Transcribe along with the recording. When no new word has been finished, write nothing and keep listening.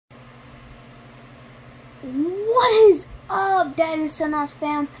What is up, Daddy Sonos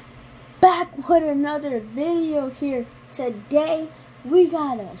fam? Back with another video here. Today we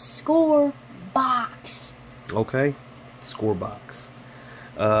got a score box. Okay, score box.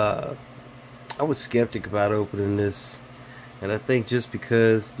 I was skeptic about opening this, and I think just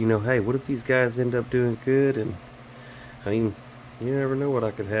because, you know, hey, what if these guys end up doing good? And I mean, you never know what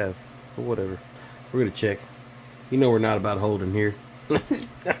I could have, but whatever. We're gonna check. You know, we're not about holding here. What is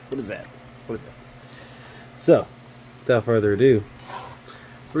that? What is that? So, without further ado,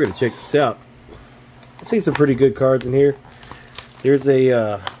 we're gonna check this out. I see some pretty good cards in here. There's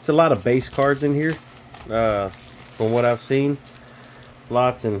it's a lot of base cards in here, from what I've seen.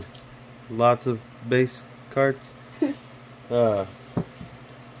 Lots and lots of base cards. But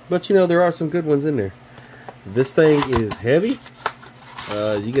you know, there are some good ones in there. This thing is heavy.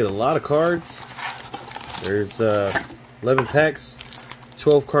 You get a lot of cards. There's 11 packs,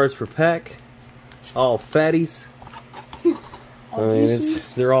 12 cards per pack. All fatties. I mean,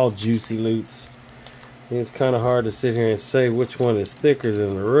 they're all juicy loots. It's kind of hard to sit here and say which one is thicker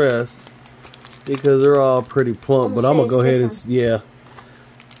than the rest because they're all pretty plump. But I'm gonna go ahead and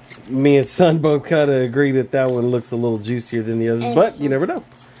me and Son both kind of agree that that one looks a little juicier than the others. But you never know.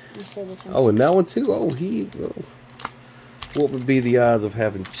 Oh, and that one too. Oh, what would be the odds of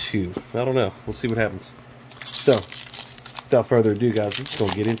having two? I don't know. We'll see what happens. So, without further ado, guys, we're just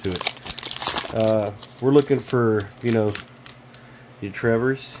gonna get into it. We're looking for, you know, your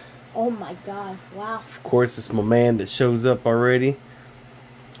Trevors. Oh my God! Wow. Of course, it's my man that shows up already,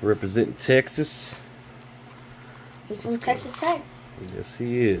 representing Texas. He's from Texas Tech. Yes,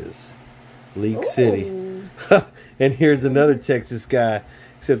 he is. League City. And here's another Texas guy,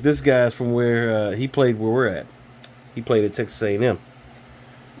 except this guy's from where he played where we're at. He played at Texas A&M.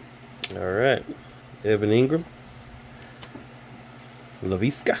 All right, Evan Ingram.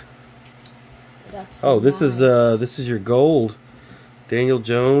 LaVisca. Oh, this is your gold. Daniel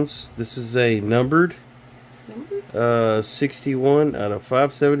Jones. This is a numbered 61 out of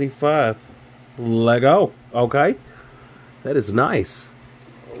 575. Lego. Okay. That is nice.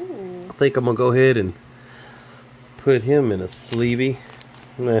 Ooh. I think I'm going to go ahead and put him in a sleevey.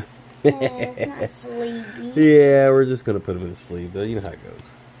 Nah. It's not sleevey. Yeah, we're just going to put him in a sleeve, though. You know how it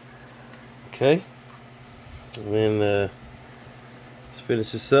goes. Okay. And then let's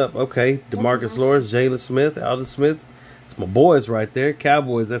finish this up. Okay. DeMarcus Lawrence, Jalen Smith, Alden Smith. It's my boys right there.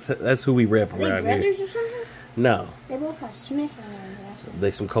 Cowboys, that's who we rep around here. Brothers or something? No. They both have Smith on them.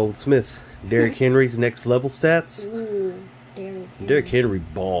 They some cold Smiths. Derrick Henry's next level stats. Ooh, Derrick Henry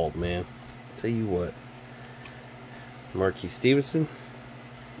balled, man. Tell you what. Marquise Stevenson.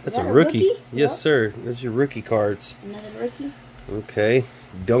 That's a rookie. Yes, sir. That's your rookie cards. Another rookie. Okay.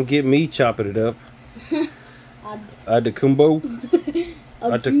 Don't get me chopping it up. Adecumbo.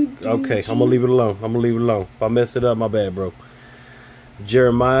 Okay, I'm gonna leave it alone. If I mess it up, my bad, bro.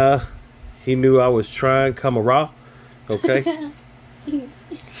 Jeremiah, he knew I was trying. Kamara, okay.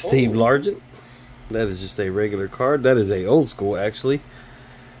 Steve Largent, that is just a regular card. That is a old school, actually.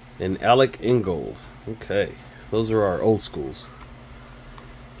 And Alec Ingold, okay. Those are our old schools.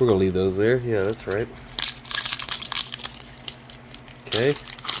 We're gonna leave those there. Yeah, that's right. Okay,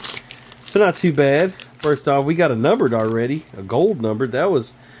 so not too bad. First off, we got a numbered already, a gold numbered. That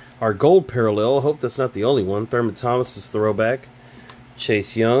was our gold parallel. I hope that's not the only one. Thurman Thomas is throwback.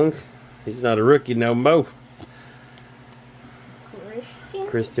 Chase Young, he's not a rookie no more.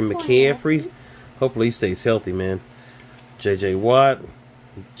 Christian McCaffrey, hopefully he stays healthy, man. J.J. Watt,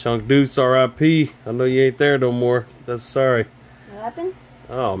 Chunk Deuce, R.I.P. I know you ain't there no more. That's sorry. What happened?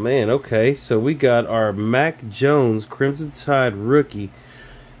 Oh man, okay. So we got our Mac Jones Crimson Tide rookie.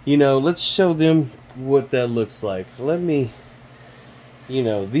 You know, let's show them what that looks like. Let me, you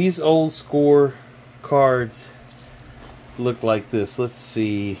know, these old score cards look like this. Let's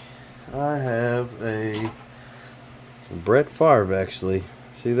see. I have a Brett Favre, actually.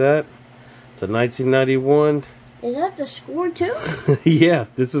 See that? It's a 1991. Is that the score too? Yeah,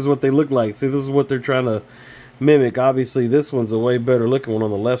 this is what they look like. See, this is what they're trying to mimic. Obviously, this one's a way better looking one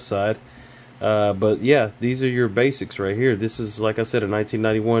on the left side. But yeah, these are your basics right here. This is, like I said, a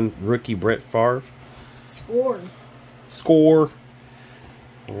 1991 rookie Brett Favre. Score.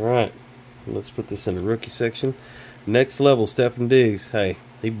 All right. Let's put this in the rookie section. Next level, Stephen Diggs. Hey,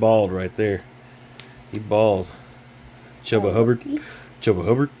 he balled right there. He balled. Chuba Hubbard. Chuba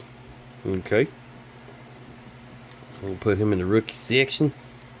Hubbard. Okay. We'll put him in the rookie section.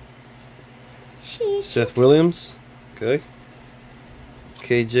 Seth Williams. Okay.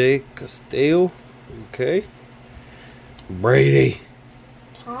 KJ Costello. Okay. Brady.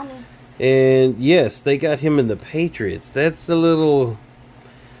 Tommy. And yes, they got him in the Patriots. That's a little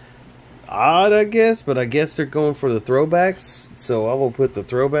odd, I guess, but I guess they're going for the throwbacks, so I will put the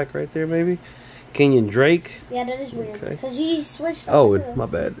throwback right there, maybe. Kenyon Drake. Yeah, that is weird. Okay. Because he switched Oh, over to my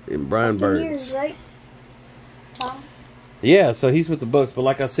bad. And Brian Burns. years, right? Tom? Yeah, so he's with the Bucks, but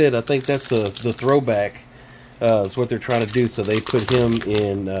like I said, I think that's the throwback. Is what they're trying to do, so they put him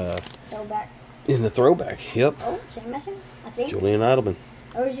in Throwback. In the throwback. Yep. Oh, same as him, I think. Julian Edelman.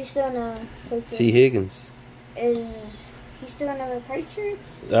 Or is he still in the Patriots? T. Higgins. Is he still in the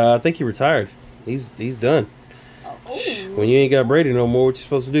Patriots? I think he retired. He's done. Oh. When you ain't got Brady no more, what you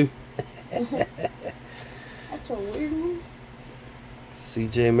supposed to do? That's a weird one.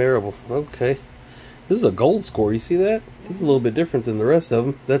 C.J. Marable. Okay. This is a gold score. You see that? This is a little bit different than the rest of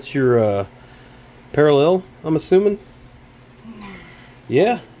them. That's your parallel, I'm assuming.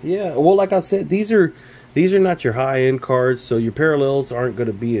 Yeah. Well, like I said, these are not your high-end cards, so your parallels aren't going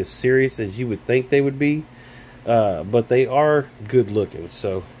to be as serious as you would think they would be. But they are good looking,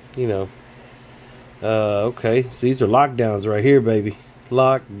 so you know. Okay, so these are lockdowns right here, baby.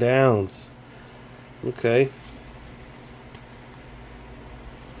 Lockdowns. Okay.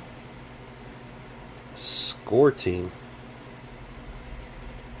 Score team.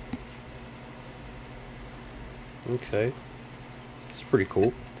 Okay. It's pretty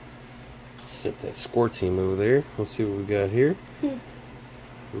cool. Set that score team over there. Let's see what we got here.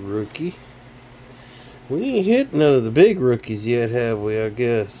 Rookie. We ain't hit none of the big rookies yet, have we? I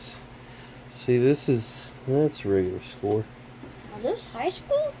guess. See, that's regular score. Are those high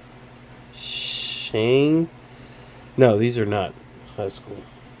school? Shane. No, these are not high school.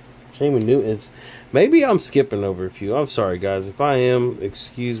 Shane Newton is. Maybe I'm skipping over a few. I'm sorry, guys. If I am,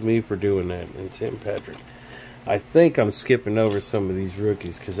 excuse me for doing that. And Tim Patrick. I think I'm skipping over some of these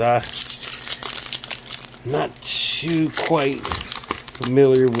rookies because I'm not too quite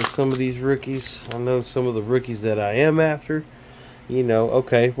familiar with some of these rookies. I know some of the rookies that I am after. You know,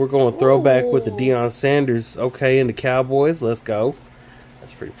 okay, we're going throwback with the Deion Sanders. Okay, and the Cowboys. Let's go.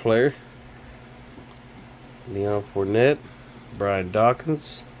 That's a pretty player. Leon Fournette. Brian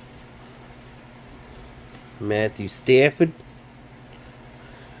Dawkins. Matthew Stafford.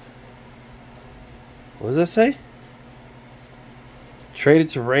 What does that say? Traded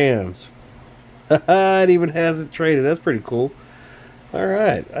to Rams. It even has it traded. That's pretty cool.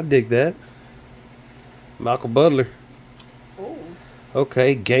 Alright, I dig that. Malcolm Butler. Oh.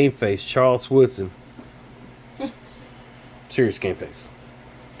 Okay, Game Face. Charles Woodson. Serious Game Face.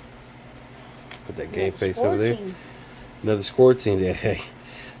 Put that Game Face over there. Another score team there. Hey,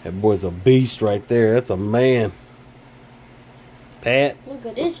 that boy's a beast right there. That's a man. Pat. Look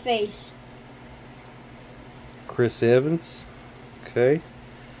at his face. Chris Evans. Okay.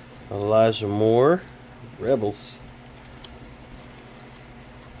 Elijah Moore. Rebels.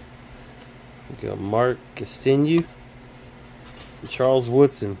 We got Mark Castillo. Charles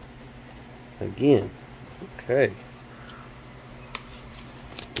Woodson. Again. Okay.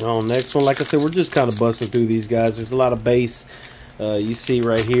 Next one. Like I said, we're just kind of busting through these guys. There's a lot of base. You see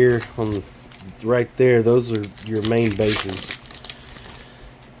right here, right there, those are your main bases.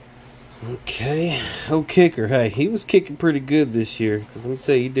 Okay. Oh, kicker. Hey, he was kicking pretty good this year. Let me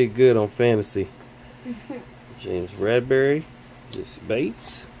tell you, he did good on fantasy. James Bradbury. Jesse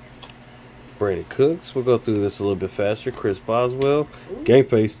Bates. Brandon Cooks. We'll go through this a little bit faster. Chris Boswell. Game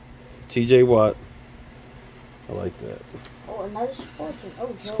Face. TJ Watt. I like that. Oh, another score team.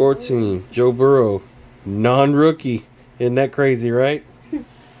 Oh, Score team. Joe Burrow. Non-rookie. Isn't that crazy, right?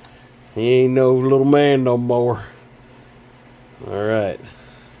 He ain't no little man no more. All right.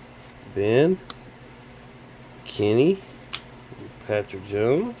 Ben. Kenny. Patrick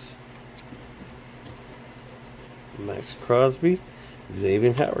Jones. Max Crosby.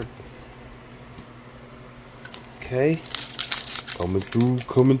 Xavier Howard. Okay. Coming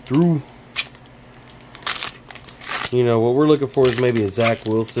through. You know, what we're looking for is maybe a Zach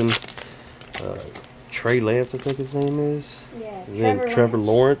Wilson. Trey Lance, I think his name is. Yeah. And then Trevor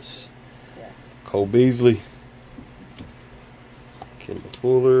Lawrence. Yeah. Cole Beasley. Kendall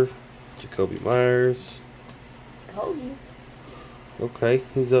Fuller. Jacoby Myers. Kobe. Okay,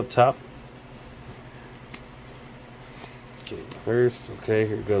 he's up top. Hurst. Okay,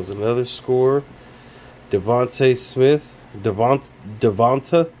 here goes another score. Devontae Smith.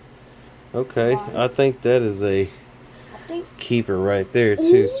 Devonta. Okay, I think that is a keeper right there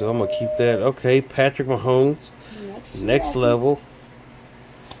too. So I'm gonna keep that. Okay, Patrick Mahomes. Next level.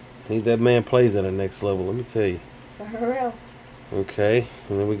 I think that man plays at a next level. Let me tell you. For real. Okay,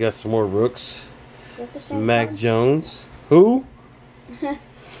 and then we got some more rooks. Mac Jones. Who?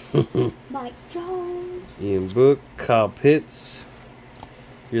 Mike Jones. Ian Book. Kyle Pitts.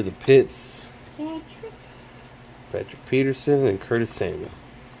 You're the Pitts. Patrick Peterson and Curtis Samuel.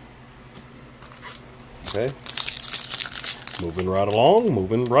 Okay. Moving right along,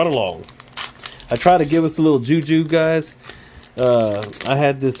 moving right along. I try to give us a little juju, guys. I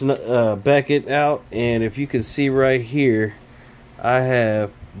had this Beckett out, and if you can see right here, I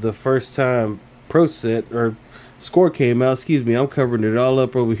have the first time Pro Set or Score came out. Excuse me, I'm covering it all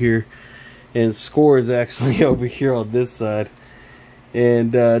up over here, and Score is actually over here on this side.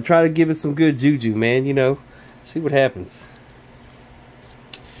 And try to give it some good juju, man. You know, see what happens.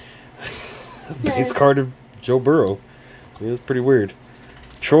 Base card of Joe Burrow. It was pretty weird.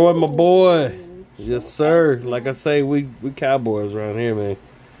 Troy, my boy. Yes, sir. Like I say, we Cowboys around here, man.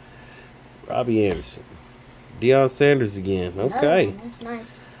 Robbie Anderson. Deion Sanders again. Okay. That's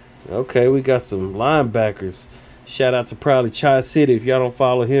nice. Okay, we got some linebackers. Shout out to Proudly Chi-City. If y'all don't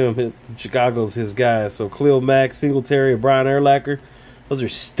follow him, Chicago's his guy. So Khalil Mack, Singletary, and Brian Urlacher. Those are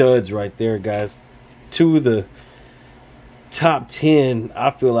studs right there, guys. Two of the top 10,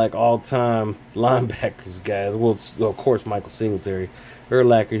 I feel like, all-time linebackers, guys. Well, of course, Michael Singletary.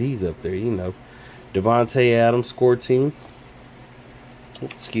 Urlacher, he's up there, you know. Devontae Adams, Score team.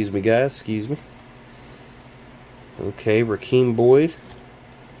 Excuse me, guys. Excuse me. Okay, Rakeem Boyd.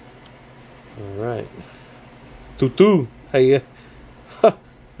 All right. Tutu. Hey,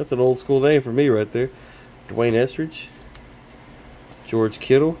 that's an old school name for me right there. Dwayne Estridge. George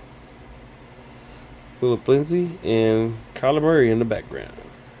Kittle. Philip Lindsay. And Kyler Murray in the background.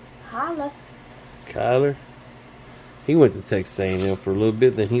 Holla. Kyler. He went to Texas A&M for a little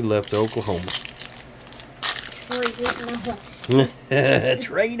bit, then he left to Oklahoma.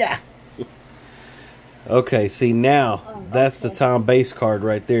 Trader. Okay, see now, that's the Tom base card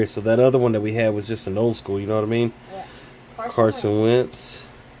right there. So that other one that we had was just an old school, you know what I mean? Yeah. Carson Wentz.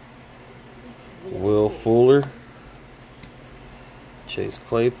 Will Fuller. Chase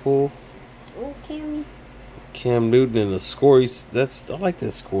Claypool. Oh, Cam Newton and the score. I like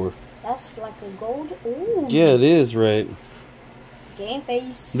that score. That's like a gold. Ooh. Yeah, it is, right? Game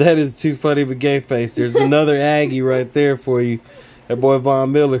face. That is too funny of a game face. There's another Aggie right there for you. That boy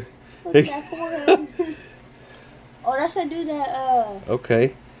Von Miller. What's that for him? Oh, that's a dude that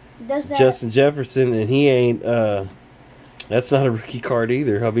okay. does that. Justin Jefferson, and he ain't that's not a rookie card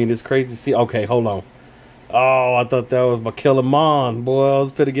either. I mean, it's crazy to see. Okay, hold on. Oh, I thought that was my Killer Mon. Boy, I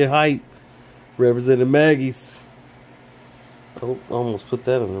was finna get hype. Representing Maggie's. Oh, I almost put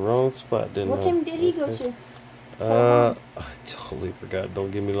that in the wrong spot, didn't I? What team did he go to? I totally forgot. Don't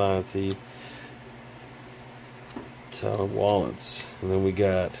get me lying to you. Tom Wallens. And then we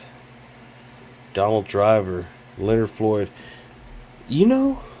got Donald Driver, Leonard Floyd. You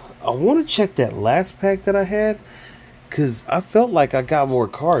know, I want to check that last pack that I had, because I felt like I got more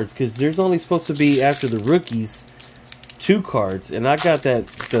cards, because there's only supposed to be, after the rookies, 2 cards, and I got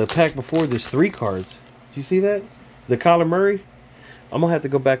the pack before there's 3 cards. Did you see that? The Kyler Murray? I'm gonna have to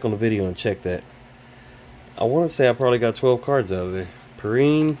go back on the video and check that. I want to say I probably got 12 cards out of there.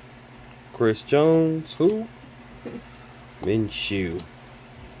 Perrine, Chris Jones, who? Minshew,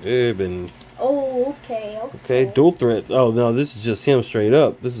 Urban. Oh, okay. Okay, dual threats. Oh no, this is just him straight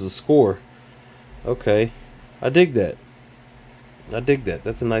up. This is a score. Okay, I dig that. I dig that.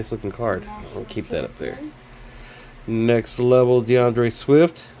 That's a nice looking card. I'll keep that up there. Next level, DeAndre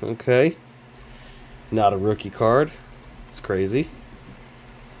Swift. Okay. Not a rookie card. It's crazy.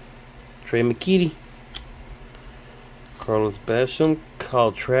 Trey McKitty. Carlos Basham.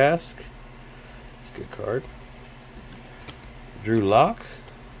 Kyle Trask. It's a good card. Drew Lock.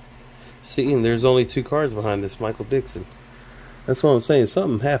 See, and there's only 2 cards behind this. Michael Dixon. That's what I'm saying.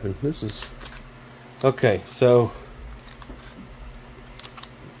 Something happened. This is... Okay, so...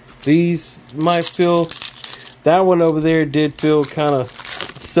 These might feel... That one over there did feel kind of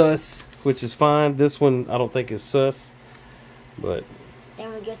sus, which is fine. This one I don't think is sus, but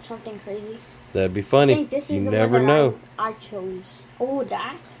then we get something crazy. That'd be funny. I think this is you the never one that know. I chose. Oh,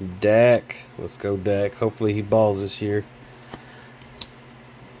 Dak. Dak. Let's go, Dak. Hopefully he balls this year.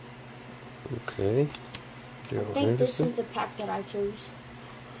 Okay. I think this is the pack that I chose.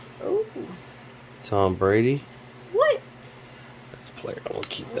 Oh. Tom Brady. What? That's a player. I want to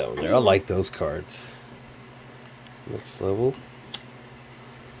keep that one there. I like those cards. Next level.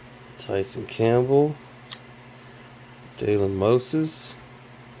 Tyson Campbell. Dalen Moses.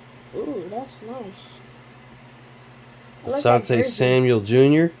 Ooh, that's nice. Asante Samuel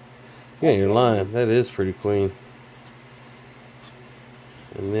Jr. Yeah, you're lying. That is pretty clean.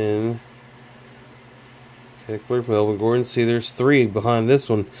 And then Keckler, Melvin Gordon. See, there's 3 behind this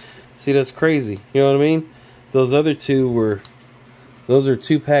one. See, that's crazy. You know what I mean? Those other 2 were... Those are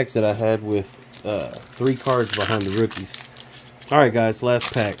 2 packs that I had with 3 cards behind the rookies. Alright, guys.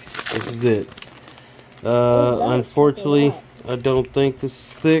 Last pack. This is it. Unfortunately, I don't think this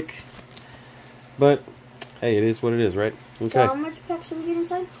is thick. But hey, it is what it is, right? Okay. So how much packs do we get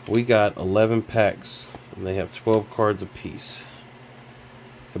inside? We got 11 packs, and they have 12 cards apiece.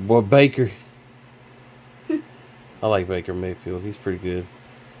 The boy Baker. I like Baker Mayfield. He's pretty good.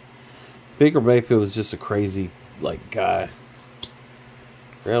 Baker Mayfield is just a crazy, like, guy.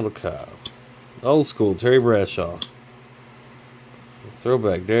 Randall Cobb. Old school, Terry Bradshaw.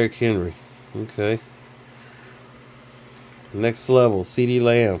 Throwback, Derrick Henry. Okay. Next level, CD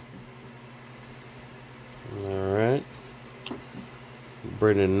Lamb. Alright.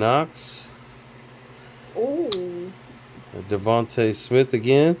 Brendan Knox. Oh. Devontae Smith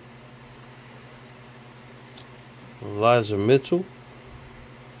again. Elijah Mitchell.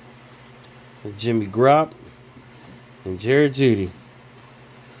 Jimmy Gropp. And Jared Judy.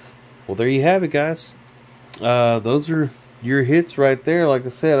 Well, there you have it, guys. Those are your hits right there. Like I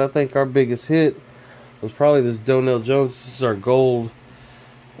said, I think our biggest hit was probably this Donnell Jones. This is our gold,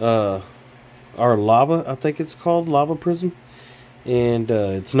 our lava, I think it's called, lava prism. And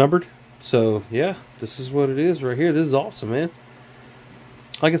it's numbered. So, yeah, this is what it is right here. This is awesome, man.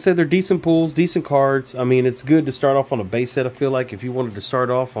 Like I said, they're decent pulls, decent cards. I mean, it's good to start off on a base set, I feel like. If you wanted to start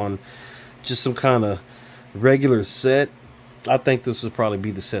off on just some kind of regular set, I think this would probably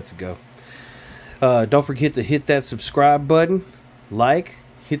be the set to go. Don't forget to hit that subscribe button, like,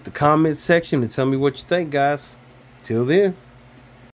 hit the comment section, and tell me what you think, guys. Till then.